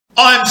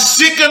I'm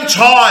sick and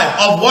tired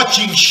of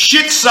watching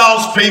shit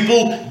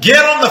salespeople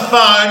get on the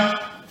phone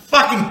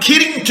fucking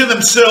kidding to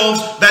themselves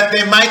that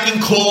they're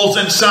making calls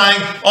and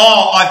saying,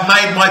 oh, I've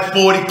made my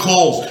 40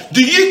 calls.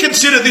 Do you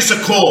consider this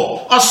a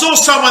call? I saw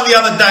someone the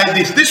other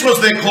day, this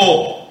was their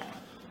call.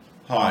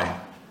 Hi,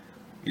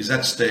 is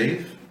that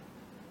Steve?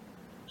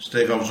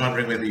 Steve, I was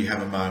wondering whether you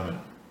have a moment.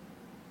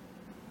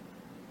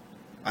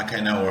 Okay,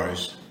 no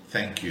worries.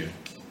 Thank you.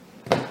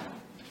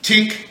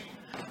 Tick.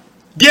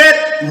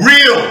 Get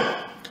real.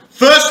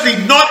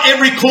 Firstly, not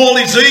every call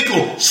is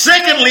equal.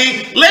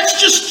 Secondly,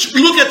 let's just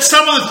look at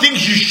some of the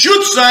things you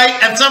should say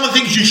and some of the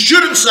things you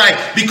shouldn't say,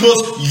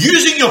 because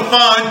using your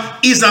phone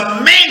is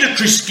a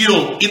mandatory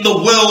skill in the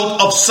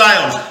world of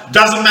sales.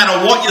 Doesn't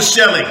matter what you're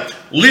selling.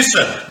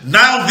 Listen,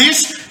 nail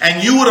this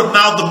and you would have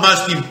nailed the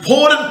most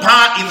important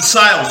part in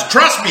sales.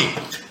 Trust me,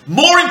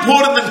 more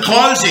important than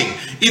closing.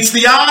 It's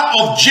the art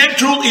of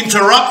gentle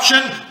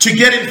interruption to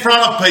get in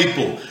front of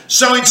people.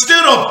 So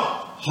instead of,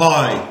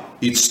 hi,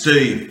 it's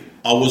Steve.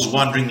 I was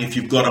wondering if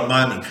you've got a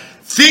moment.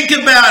 Think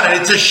about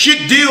it. It's a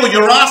shit deal.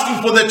 You're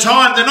asking for their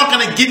time. They're not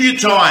going to give you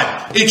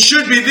time. It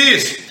should be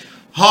this.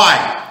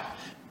 Hi.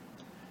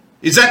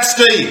 Is that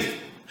Steve?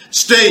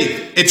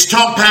 Steve, it's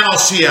Tom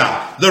Panos here.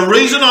 The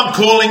reason I'm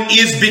calling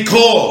is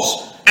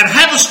because, and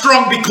have a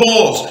strong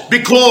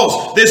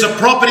because there's a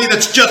property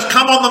that's just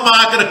come on the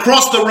market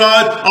across the road.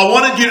 I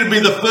wanted you to be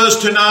the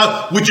first to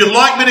know. Would you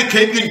like me to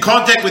keep you in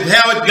contact with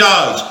how it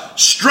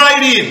goes?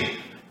 Straight in.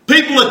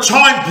 People are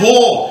time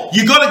poor.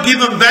 You got to give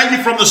them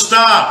value from the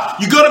start.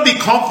 You got to be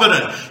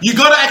confident. You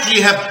got to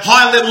actually have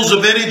high levels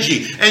of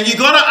energy, and you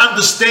got to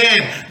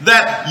understand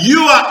that you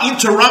are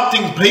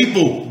interrupting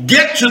people.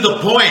 Get to the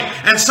point.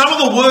 And some of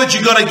the words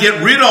you got to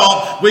get rid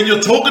of when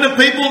you're talking to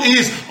people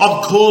is,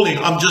 I'm calling,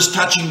 I'm just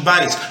touching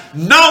base.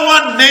 No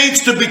one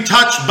needs to be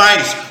touched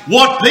base.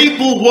 What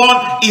people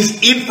want is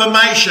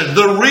information.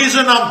 The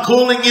reason I'm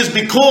calling is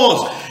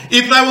because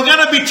if they were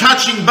going to be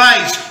touching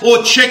base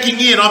or checking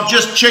in, I'm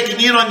just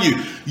checking in on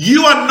you.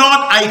 You are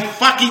not a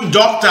fucking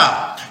doctor.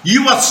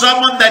 You are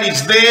someone that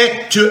is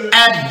there to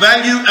add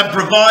value and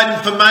provide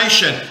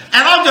information.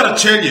 And I've got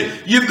to tell you,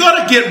 you've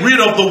got to get rid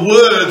of the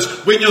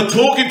words when you're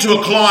talking to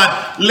a client,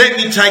 let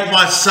me take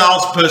my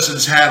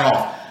salesperson's hat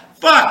off.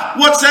 Fuck,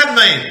 what's that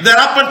mean? That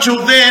up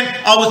until then,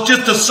 I was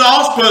just a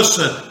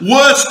salesperson.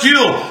 Worse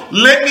still,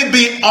 let me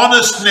be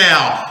honest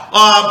now.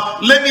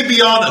 Let me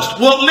be honest.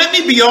 Well, let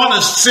me be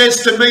honest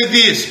says to me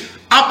this.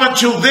 Up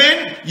until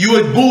then, you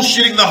were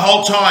bullshitting the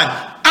whole time.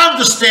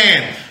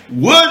 Understand,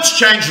 words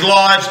change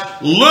lives.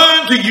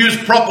 Learn to use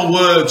proper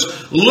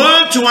words.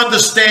 Learn to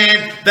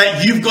understand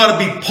that you've got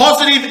to be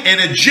positive,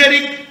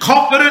 energetic,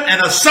 confident,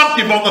 and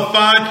assumptive on the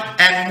phone.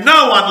 And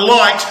no one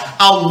likes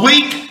a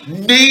weak,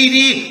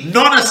 needy,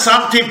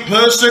 non-assumptive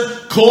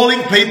person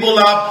calling people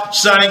up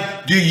saying,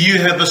 do you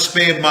have a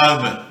spare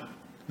moment?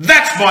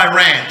 That's my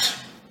rant.